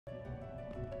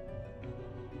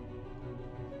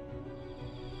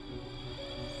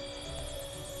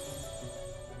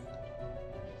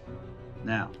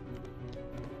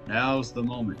Now's the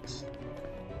moment.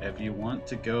 If you want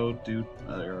to go do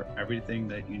everything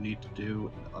that you need to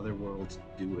do in other worlds,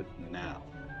 do it now.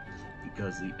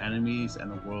 Because the enemies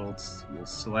and the worlds will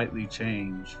slightly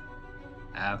change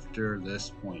after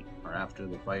this point, or after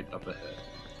the fight up ahead.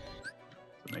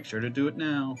 So make sure to do it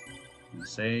now, and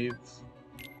save,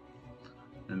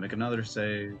 and make another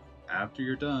save after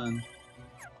you're done.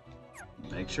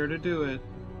 Make sure to do it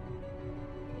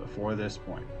before this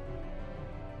point.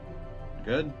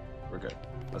 Good? We're good.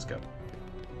 Let's go.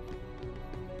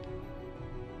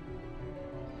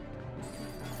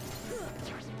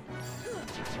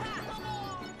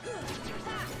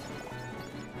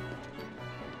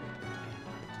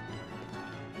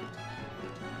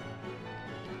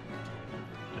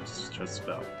 Just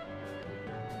spell.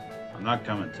 I'm not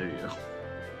coming to you.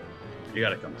 You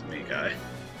gotta come to me, guy.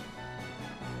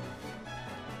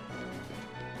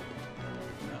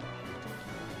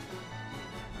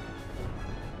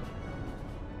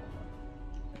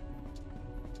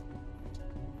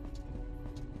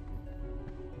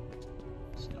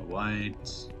 Snow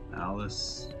White,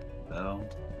 Alice, Belle,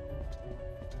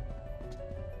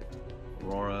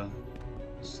 Aurora,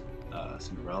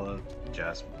 Cinderella,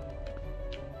 Jasmine.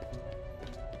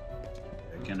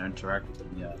 I can't interact with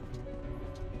them yet.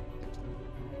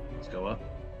 Let's go up.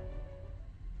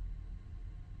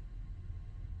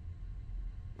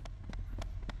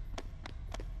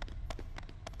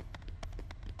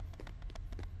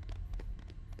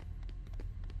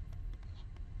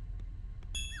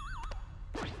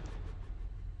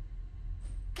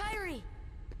 Kairi!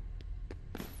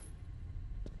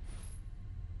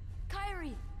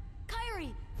 Kairi!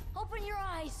 Kairi! Open your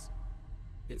eyes!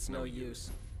 It's no use.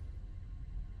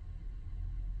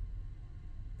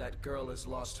 That girl has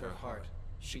lost her heart.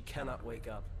 She cannot wake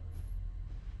up.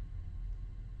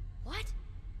 What?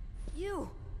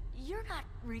 You're not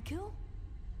Riku?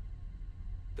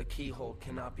 The keyhole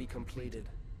cannot be completed,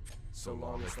 so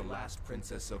long as the last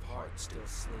Princess of Heart still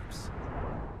sleeps.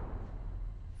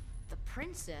 The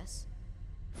princess?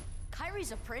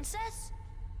 Kairi's a princess?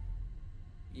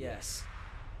 Yes.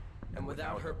 And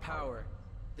without her power,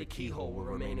 the keyhole will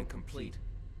remain incomplete.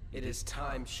 It is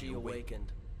time she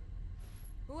awakened.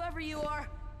 Whoever you are,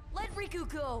 let Riku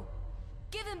go!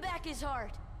 Give him back his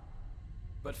heart!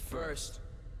 But first,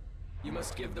 you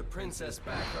must give the princess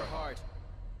back her heart.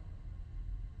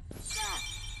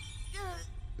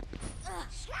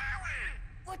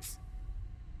 What's...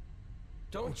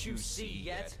 Don't you see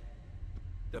yet?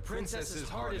 The princess's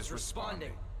heart is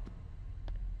responding.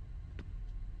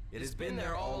 It has been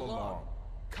there all along.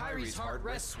 Kairi's heart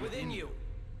rests within you.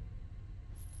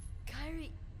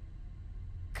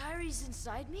 Kairi's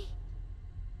inside me?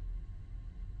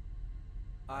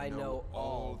 I know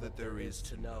all that there is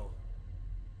to know.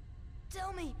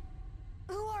 Tell me,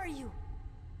 who are you?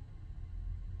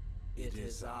 It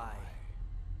is I,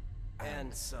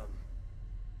 Ansem,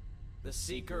 the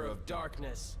Seeker of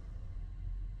Darkness.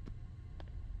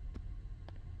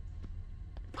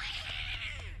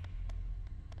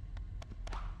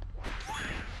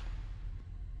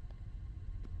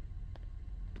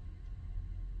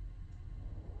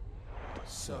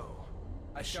 So,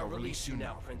 I shall release you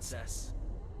now, Princess.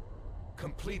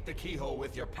 Complete the keyhole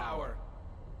with your power.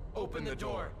 Open the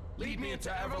door. Lead me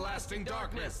into everlasting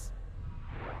darkness.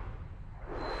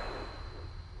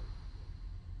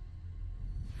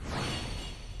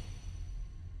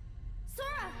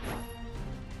 Sora!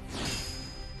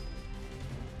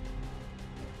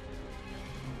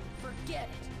 Forget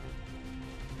it.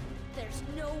 There's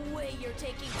no way you're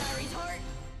taking Kairi's heart.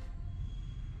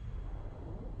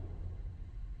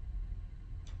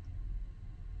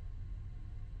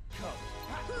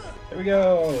 There we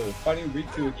go! Fighting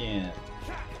Riku again.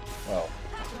 Well,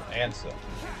 Ansem.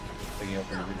 Taking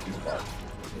over Riku's part.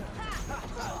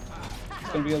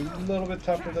 It's gonna be a little bit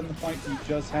tougher than the fight we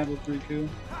just had with Riku.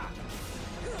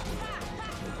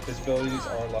 His abilities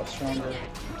are a lot stronger.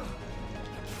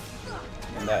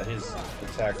 And that his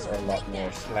attacks are a lot more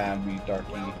slammy,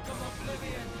 darky.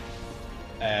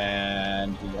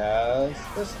 And he has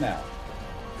this now.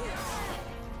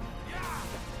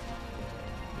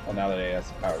 Well, now that he has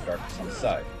the power of darkness on the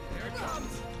side.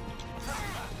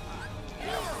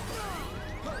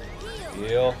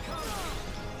 Heal.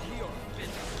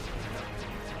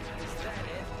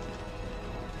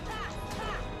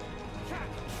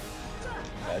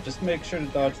 Yeah, just make sure to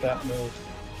dodge that move.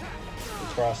 The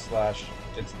cross slash.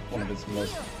 It's one of its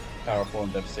most powerful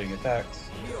and devastating attacks.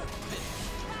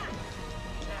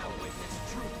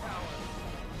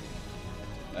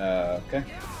 Okay.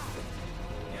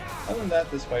 Other than that,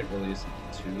 this fight really isn't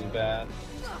too bad.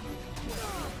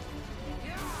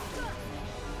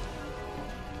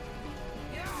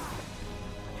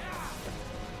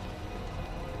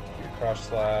 Crush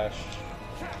Slash.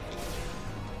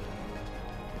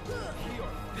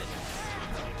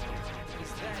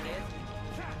 Is that it?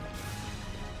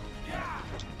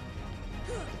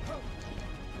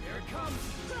 Here it comes!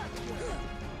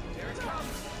 Here it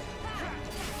comes!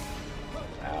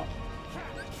 Ow.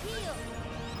 Heal.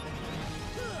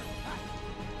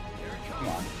 Here it Come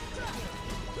comes! on.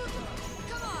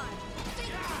 Come on.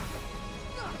 Take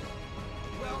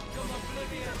Welcome,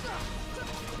 Oblivion!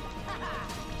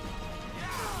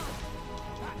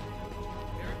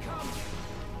 Here it comes!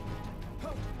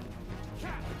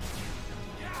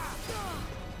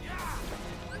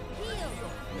 Heal.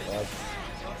 What? Is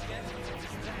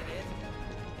that it?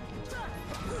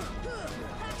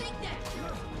 Take that.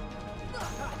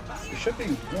 There should be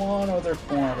one other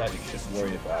form that you should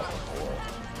worry about before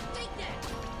Take that.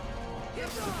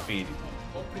 defeating him.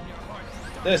 Open your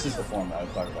heart. This is the form that I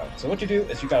was talking about. So what you do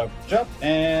is you gotta jump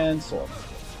and soar.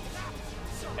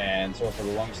 And soar for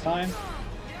the longest time.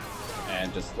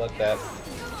 And just let that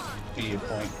be your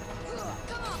point.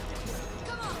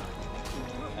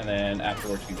 And then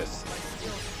afterwards you just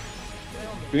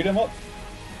beat him up.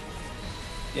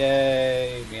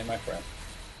 Yay, me and my friend.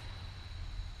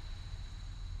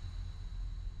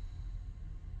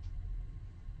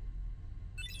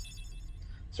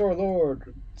 Sora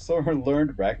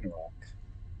learned Ragnarok.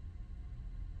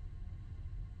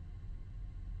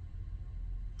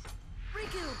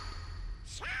 Riku.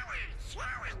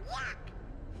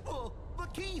 Oh, the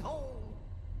keyhole!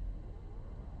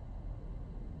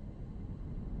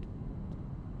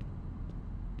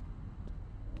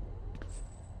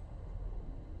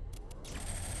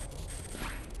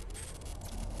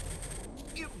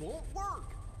 It won't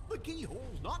work. The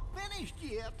keyhole's not finished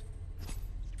yet.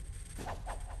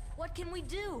 What can we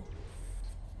do?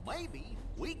 Maybe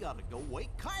we gotta go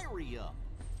wake Kyrie up.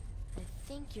 I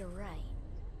think you're right.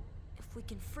 If we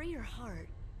can free her heart.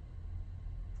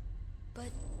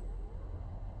 But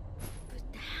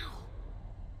how?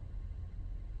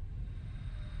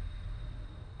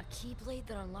 A keyblade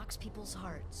that unlocks people's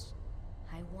hearts.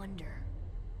 I wonder.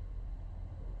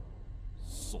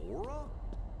 Sora?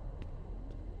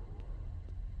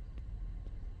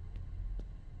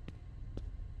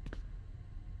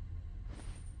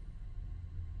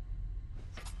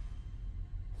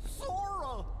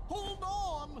 Sora! Hold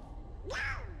on!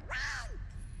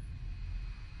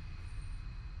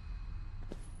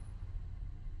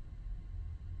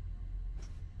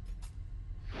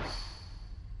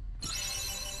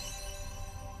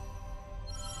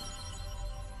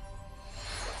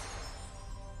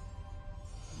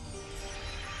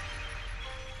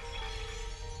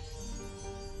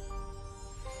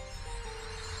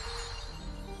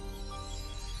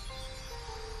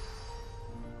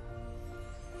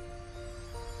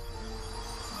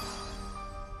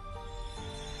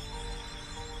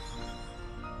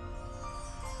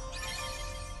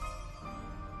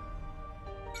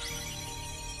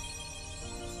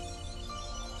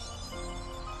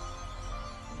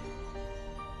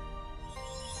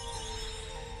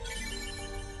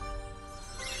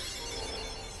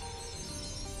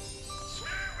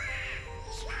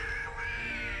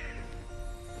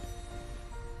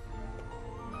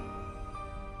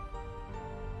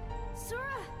 Sora!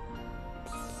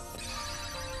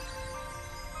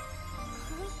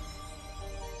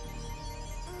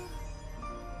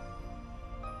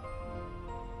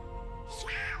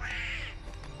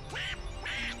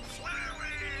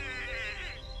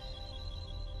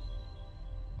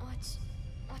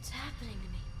 What's happening to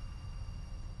me?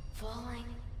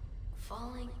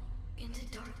 Falling into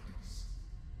darkness.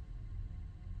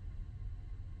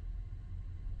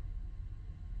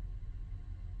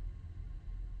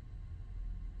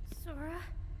 Sora?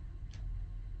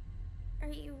 Are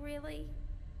you really?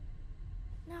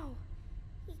 No,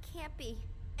 he can't be.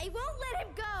 I won't let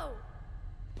him go!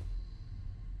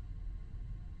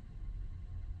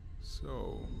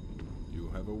 So, you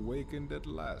have awakened at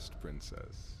last,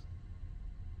 Princess.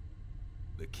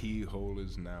 The keyhole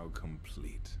is now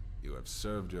complete. You have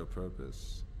served your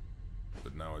purpose,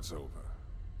 but now it's over.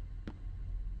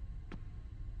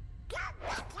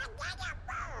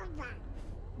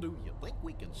 Do you think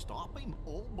we can stop him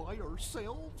all by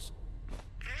ourselves?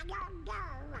 I don't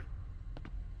know.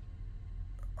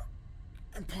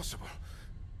 Impossible.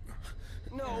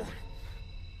 No.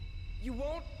 You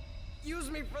won't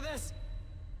use me for this.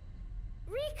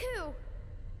 Riku!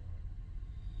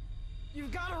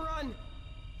 You've got to run.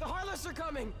 The Heartless are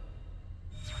coming.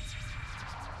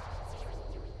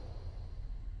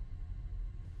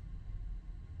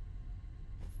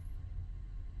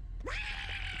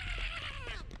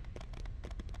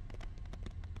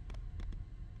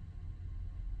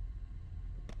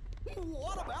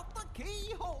 What about the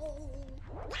keyhole?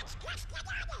 Let's just get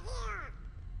out of here!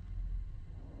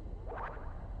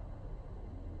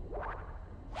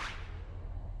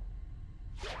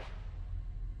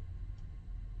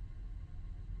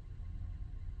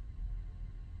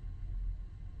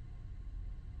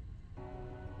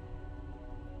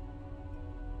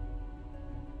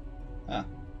 Huh.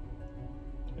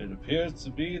 It appears to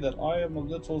be that I am a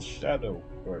little shadow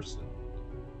person.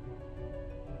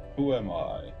 Who am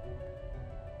I?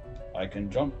 I can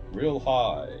jump real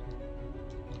high.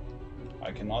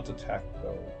 I cannot attack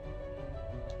though.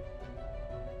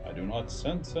 I do not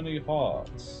sense any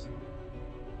hearts.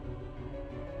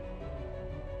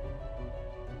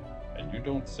 And you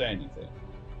don't say anything.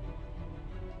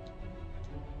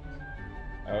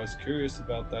 I was curious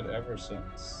about that ever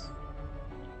since.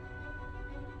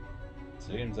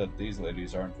 Seems that these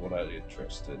ladies aren't what I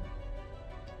interested.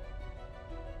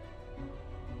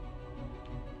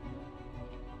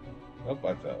 Oh,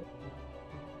 I fell.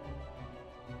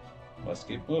 Must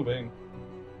keep moving.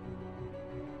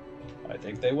 I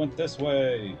think they went this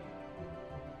way.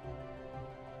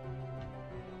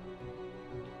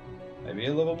 Maybe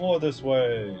a little more this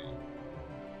way.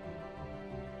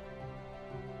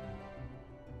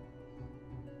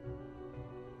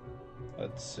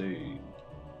 Let's see.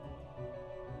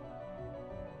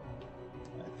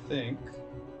 I think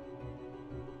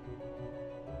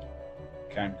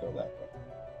can't go that way.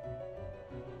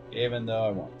 Even though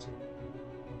I want to.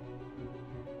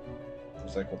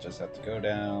 Looks like we'll just have to go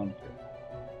down here.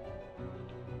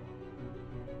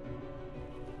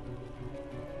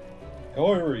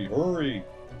 Hurry, hurry!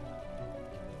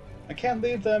 I can't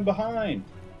leave them behind!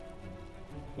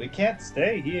 We can't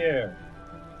stay here!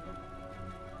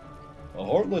 The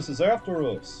Heartless is after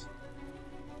us!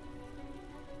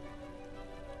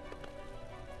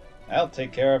 I'll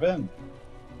take care of him.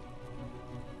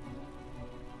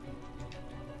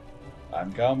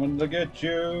 I'm coming to get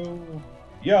you!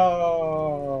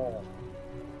 Yeah!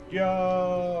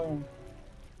 Yeah!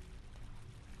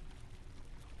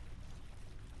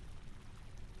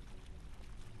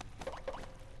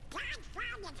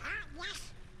 Confounded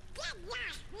Heartless! Get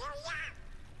lost, will ya?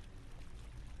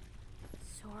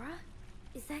 Sora?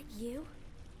 Is that you?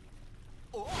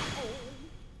 Uh-oh.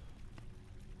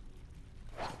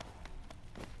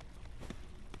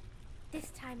 This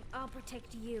time I'll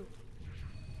protect you.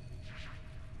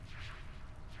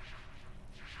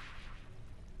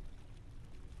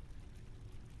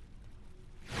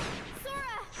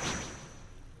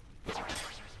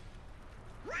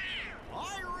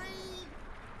 Irie!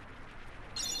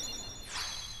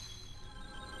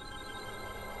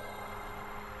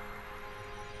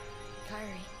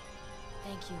 Kyrie,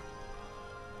 thank you.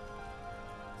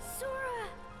 Sora!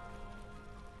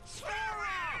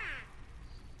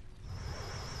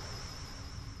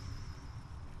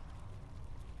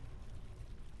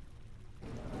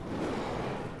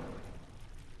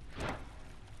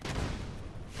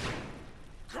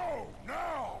 Go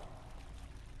now!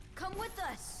 Come with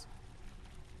us!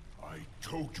 I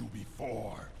told you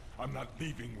before, I'm not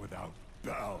leaving without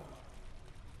Belle.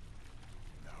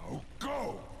 Now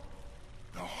go!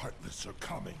 The Heartless are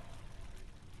coming.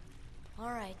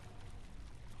 Alright.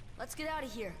 Let's get out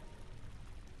of here.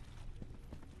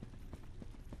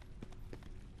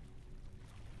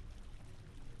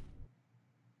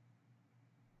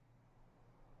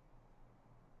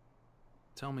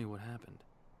 Tell me what happened.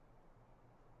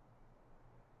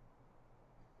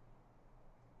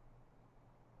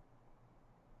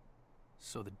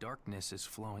 So the darkness is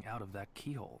flowing out of that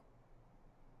keyhole.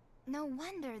 No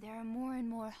wonder there are more and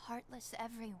more Heartless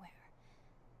everywhere.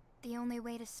 The only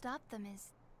way to stop them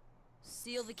is...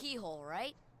 Seal the keyhole,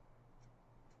 right?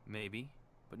 Maybe,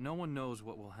 but no one knows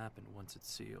what will happen once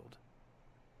it's sealed.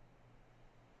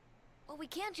 Well, we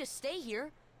can't just stay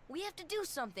here. We have to do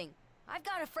something. I've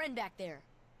got a friend back there.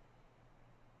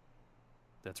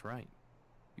 That's right.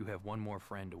 You have one more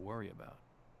friend to worry about.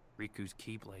 Riku's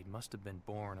Keyblade must have been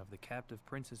born of the captive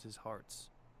princess's hearts.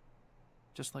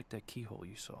 Just like that keyhole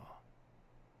you saw.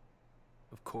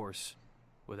 Of course,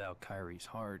 without Kyrie's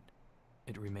heart,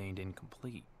 it remained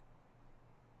incomplete.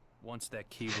 Once that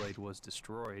Keyblade was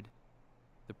destroyed,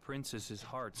 the princess's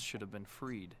hearts should have been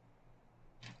freed.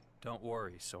 Don't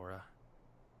worry, Sora.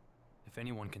 If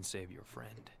anyone can save your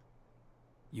friend,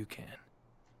 you can.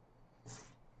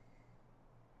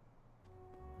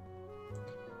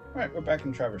 Alright, we're back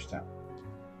in Traverse Town.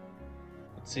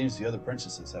 It seems the other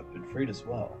princesses have been freed as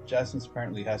well. Jasmine's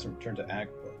apparently hasn't returned to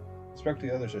Agrabah. I suspect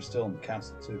the others are still in the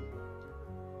castle too.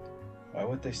 Why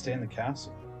would they stay in the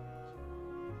castle?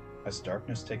 Has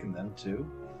darkness taken them too?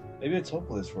 Maybe it's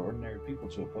hopeless for ordinary people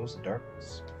to oppose the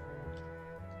darkness.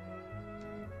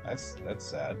 That's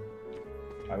sad.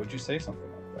 Why would you say something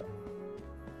like that?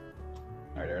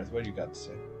 Alright, Aerith, what do you got to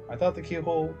say? I thought the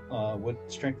keyhole would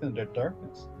strengthen the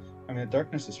darkness. I mean, the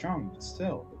darkness is strong, but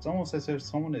still, it's almost as if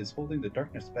someone is holding the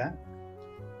darkness back.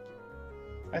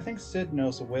 I think Sid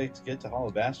knows a way to get to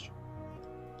Hollow Bastion.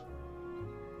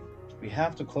 We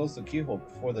have to close the keyhole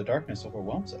before the darkness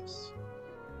overwhelms us.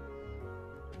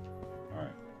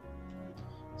 Alright.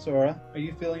 Sora, are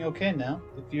you feeling okay now?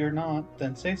 If you're not,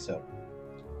 then say so.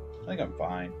 I think I'm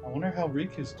fine. I wonder how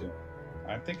Riku's doing.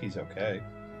 I think he's okay.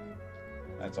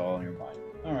 That's all in your mind.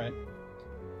 Alright.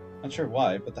 Not sure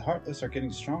why, but the Heartless are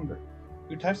getting stronger.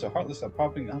 New types of Heartless are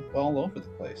popping up all over the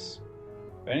place.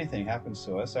 If anything happens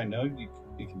to us, I know you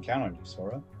can count on you,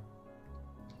 Sora.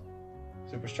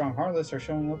 Super strong Heartless are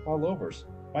showing up all over.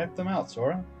 Wipe them out,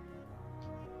 Sora.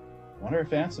 I wonder if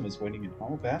Ansem is waiting in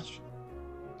Hollow Bastion.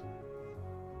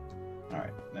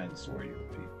 Alright, then Sora you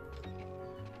repeat.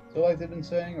 So like they've been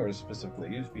saying, or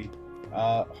specifically you repeat,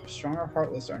 stronger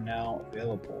Heartless are now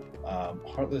available.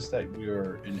 Heartless that we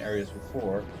were in areas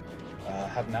before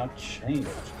have now changed.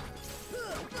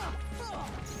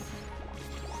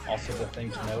 Also, the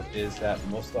thing to note is that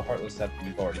most of the Heartless that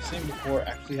we've already seen before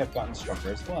actually have gotten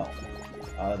stronger as well.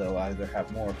 They'll either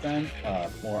have more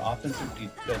offensive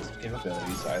defensive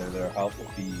capabilities, either their health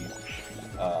will be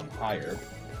higher,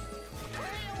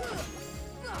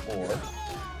 or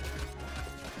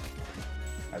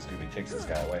as Scooby takes this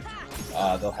guy away,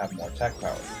 they'll have more attack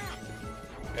power.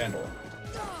 And or.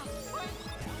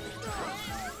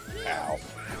 Ow.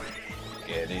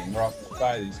 Getting rocked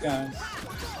by these guys.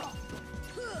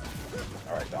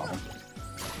 Alright, Donald.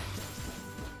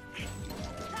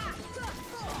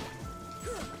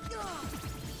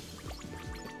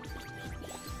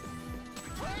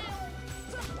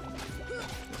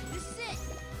 This is it!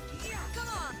 Come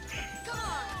on! Come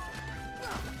on!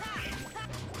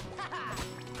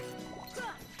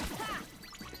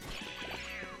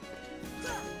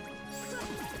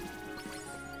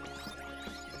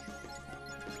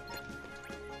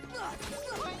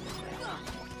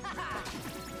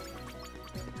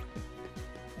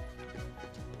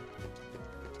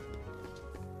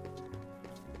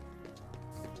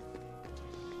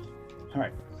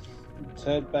 Alright, let's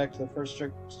head back to the first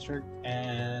district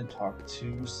and talk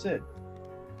to Sid.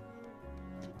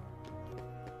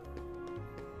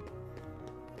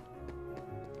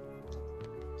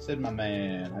 Sid, my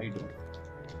man, how you doing?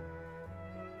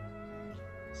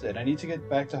 Sid, I need to get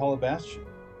back to Hollow Bastion.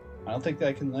 I don't think that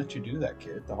I can let you do that,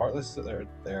 kid. The Heartless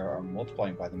there are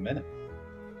multiplying by the minute.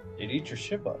 They'd eat your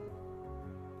ship up.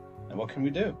 And what can we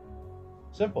do?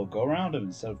 Simple, go around them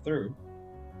instead of through.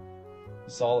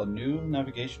 Install a new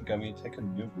navigation gummy and take a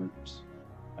new route.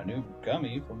 A new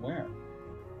gummy from where?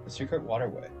 The secret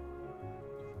waterway.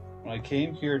 When I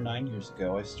came here 9 years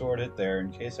ago, I stored it there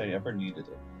in case I ever needed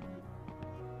it.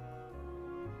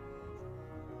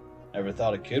 Never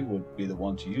thought a kid would be the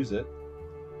one to use it.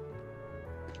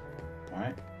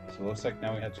 Alright, so it looks like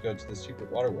now we have to go to the secret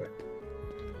waterway.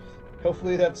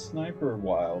 Hopefully that sniper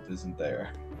wild isn't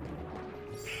there.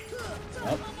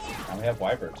 Nope, now we have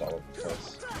wyverns all over the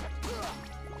place.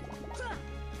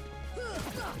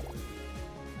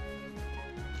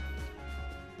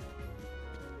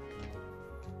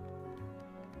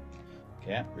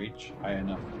 Can't reach high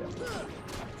enough yet.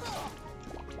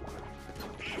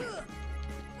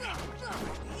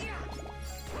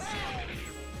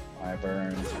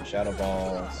 Wyverns and shadow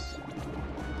balls.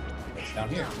 What's down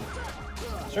here?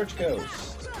 Search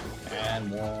Ghost. And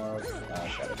more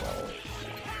shadow balls.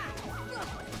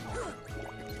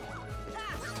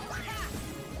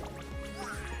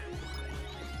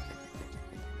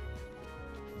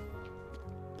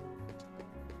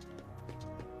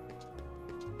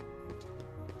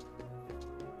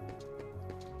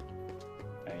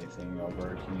 Anything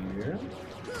over here?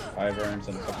 Wyverns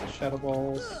and a couple of shadow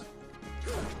balls.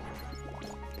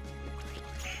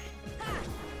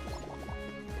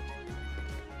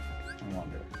 I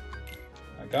wonder.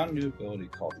 I got a new ability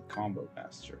called the Combo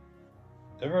Master.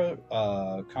 There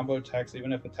are combo attacks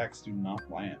even if attacks do not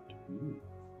land. Ooh.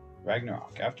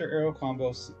 Ragnarok. After arrow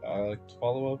combos,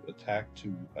 follow up attack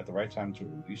at the right time to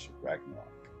release your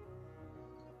Ragnarok.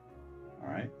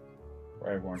 Alright. For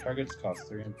airborne targets, cost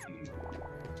 3 MP.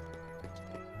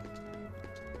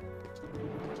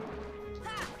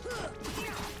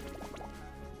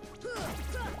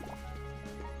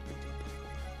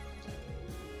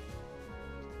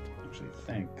 Actually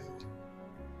think.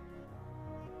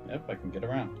 Yep, I can get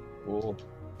around. Cool.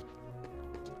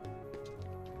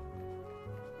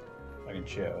 I can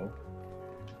show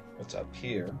what's up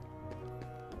here.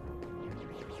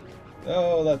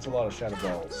 Oh, that's a lot of shadow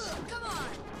balls.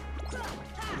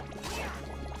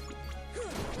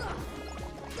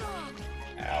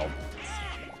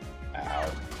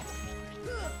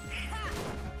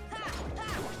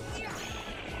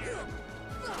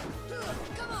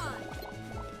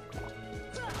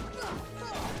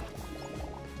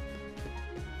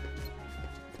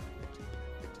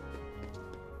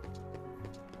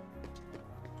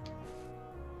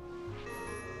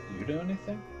 do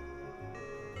anything?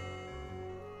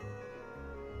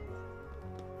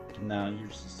 No, you're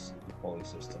just a pulley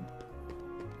system.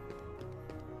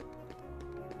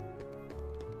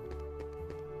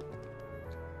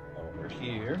 Over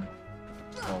here,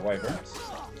 more wyverns.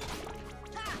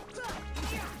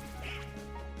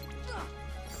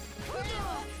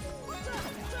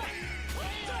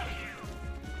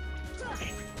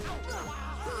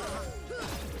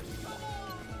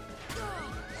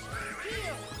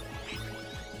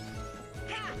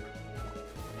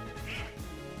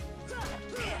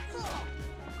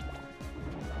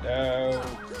 No,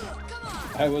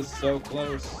 I was so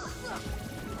close.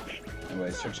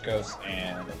 Anyway, search ghosts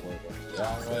and the wyverns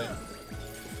down way.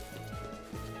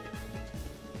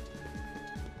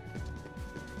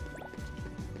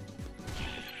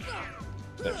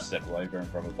 There's said wyvern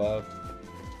from above.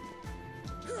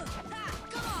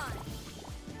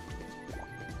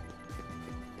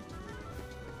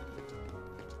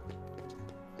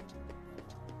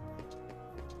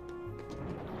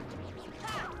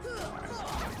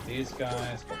 These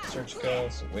guys, but search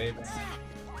ghosts, a wyvern.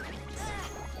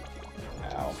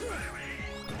 Ow.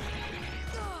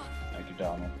 Thank you,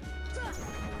 Donald.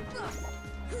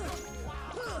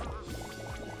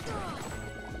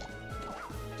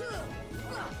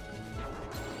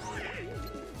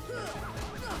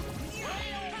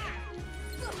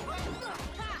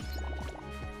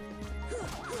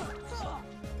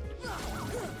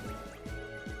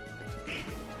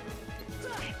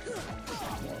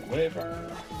 More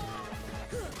wyvern.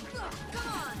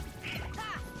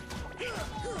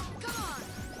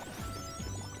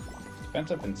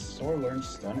 Spent up in sore learned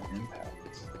stun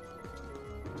impact.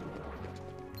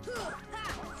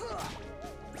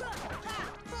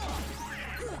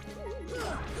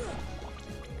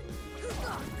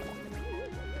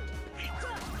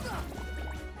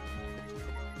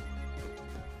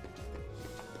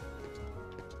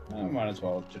 I might as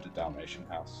well to the Dalmatian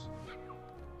house.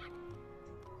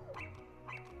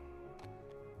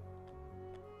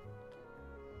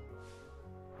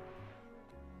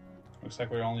 Looks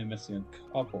like we're only missing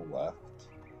a couple left.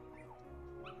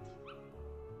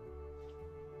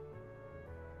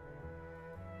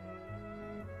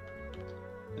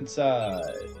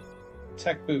 Inside,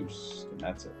 tech boost, and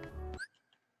that's it.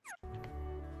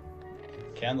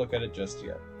 Can't look at it just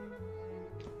yet.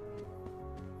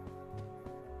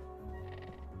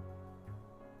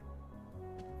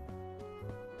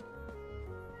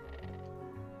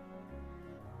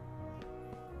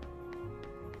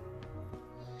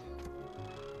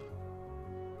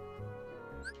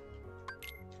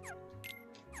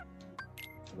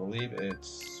 I believe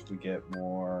it's we get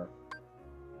more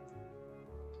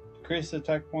increased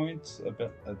attack points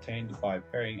obtained by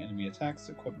parrying enemy attacks,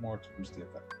 equip more to boost the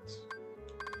effect.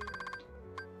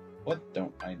 What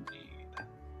don't I need?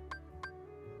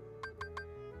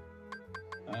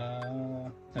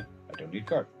 I don't need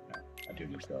guard. No, I do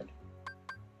need guard.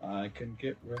 I can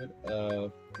get rid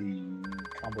of the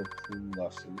combo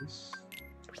pluses.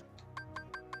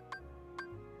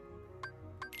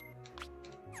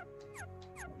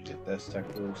 Get this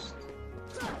tech boost.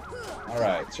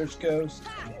 Alright, search ghost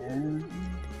and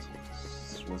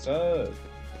what's up?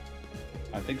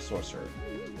 I think sorcerer.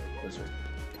 Wizard.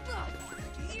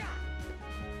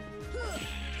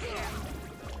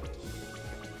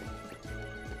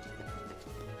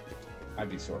 I'd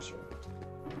be sorcerer.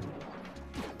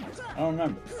 I don't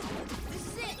remember.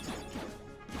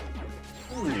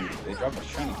 Ooh, they drop a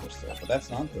shiny crystal, but that's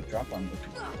not the drop I'm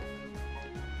looking for.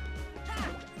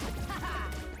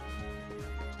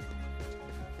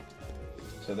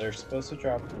 So they're supposed to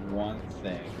drop one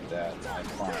thing that I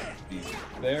find to be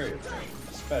very appealing,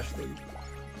 especially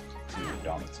to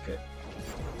Dominant's kit.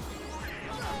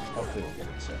 Hopefully we'll get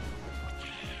it soon.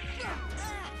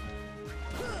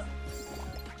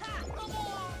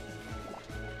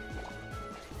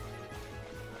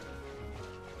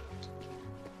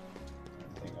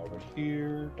 Anything over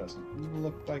here? Doesn't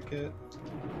look like it.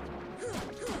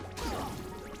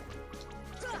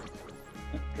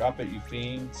 Drop it, you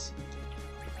fiends.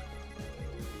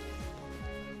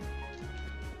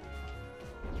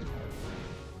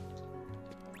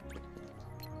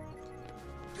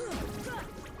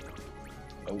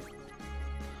 Oh.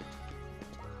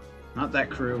 Not that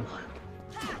crew.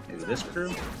 Maybe this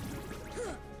crew?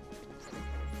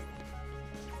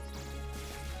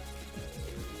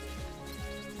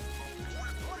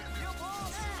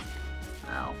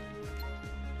 Ow.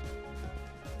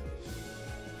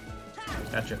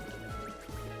 Gotcha.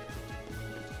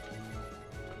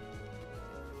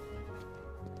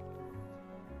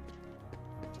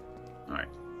 Alright.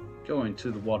 Going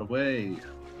to the waterway.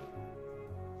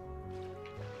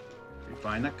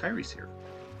 find that Kyrie's here.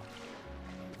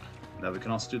 Now we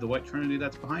can also do the White Trinity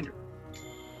that's behind her.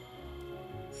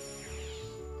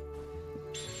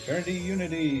 Trinity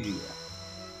Unity!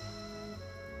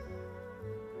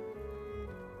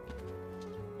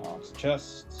 On to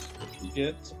chest, we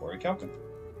get Ori Calkin.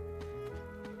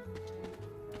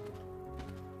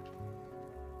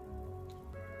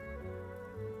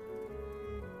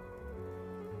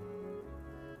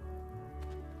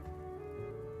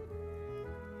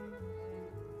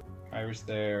 Iris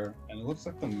there, and it looks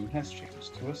like the moon has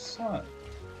changed to a sun.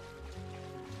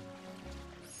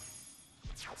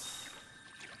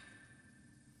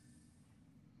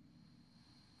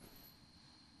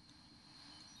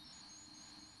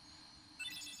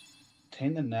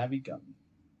 Obtain the Navi gun.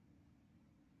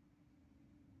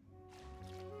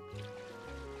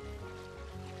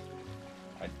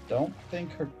 I don't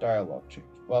think her dialogue changed.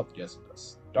 Well, yes it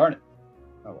does. Darn it.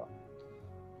 Oh well.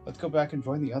 Let's go back and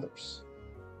join the others.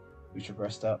 We should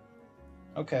rest up.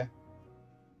 Okay.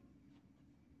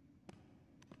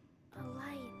 A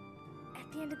light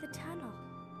at the end of the tunnel.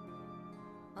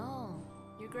 Oh,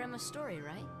 your grandma's story,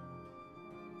 right?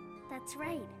 That's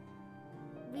right.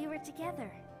 We were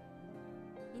together.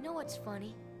 You know what's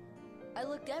funny? I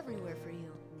looked everywhere for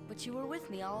you, but you were with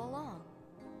me all along.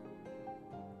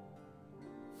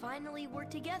 Finally, we're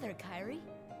together, Kyrie.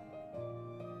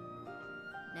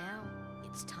 Now,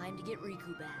 it's time to get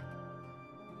Riku back.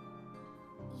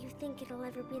 You think it'll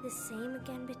ever be the same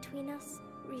again between us?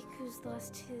 Riku's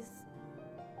lost his...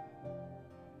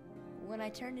 When I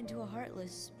turned into a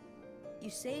Heartless, you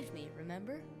saved me,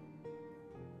 remember?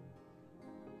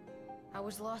 I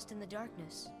was lost in the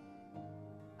darkness.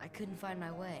 I couldn't find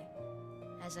my way.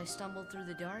 As I stumbled through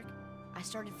the dark, I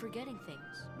started forgetting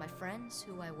things. My friends,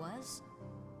 who I was.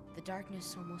 The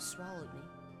darkness almost swallowed me.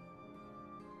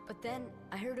 But then,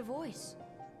 I heard a voice.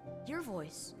 Your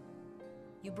voice.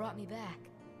 You brought me back.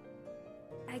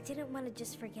 I didn't want to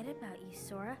just forget about you,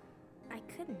 Sora. I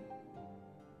couldn't.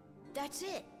 That's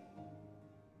it.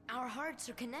 Our hearts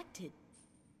are connected.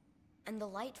 And the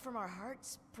light from our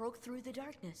hearts broke through the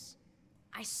darkness.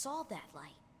 I saw that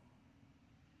light.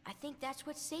 I think that's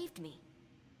what saved me.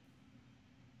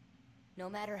 No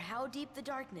matter how deep the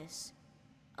darkness,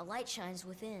 a light shines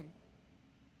within.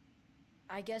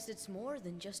 I guess it's more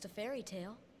than just a fairy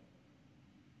tale.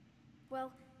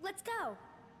 Well, let's go.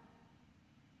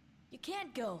 You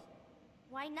can't go.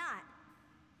 Why not?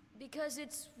 Because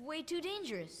it's way too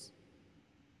dangerous.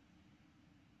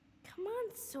 Come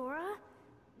on, Sora.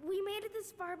 We made it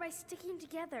this far by sticking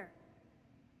together.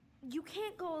 You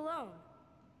can't go alone.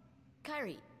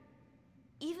 Kyrie,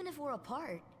 even if we're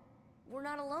apart, we're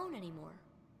not alone anymore,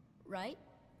 right?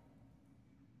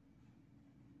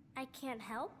 I can't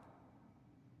help?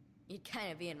 You'd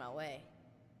kind of be in my way.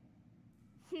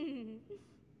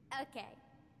 Okay.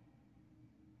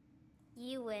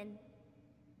 You win.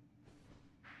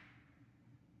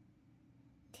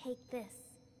 Take this.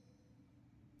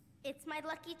 It's my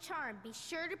lucky charm. Be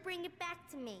sure to bring it back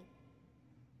to me.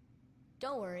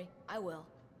 Don't worry, I will.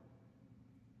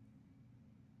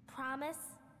 Promise?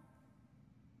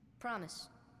 Promise.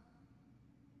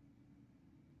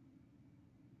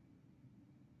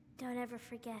 Don't ever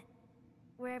forget.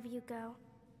 Wherever you go,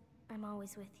 I'm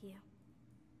always with you.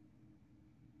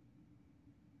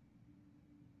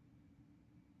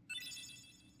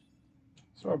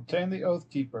 So obtain the Oath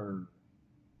Keeper.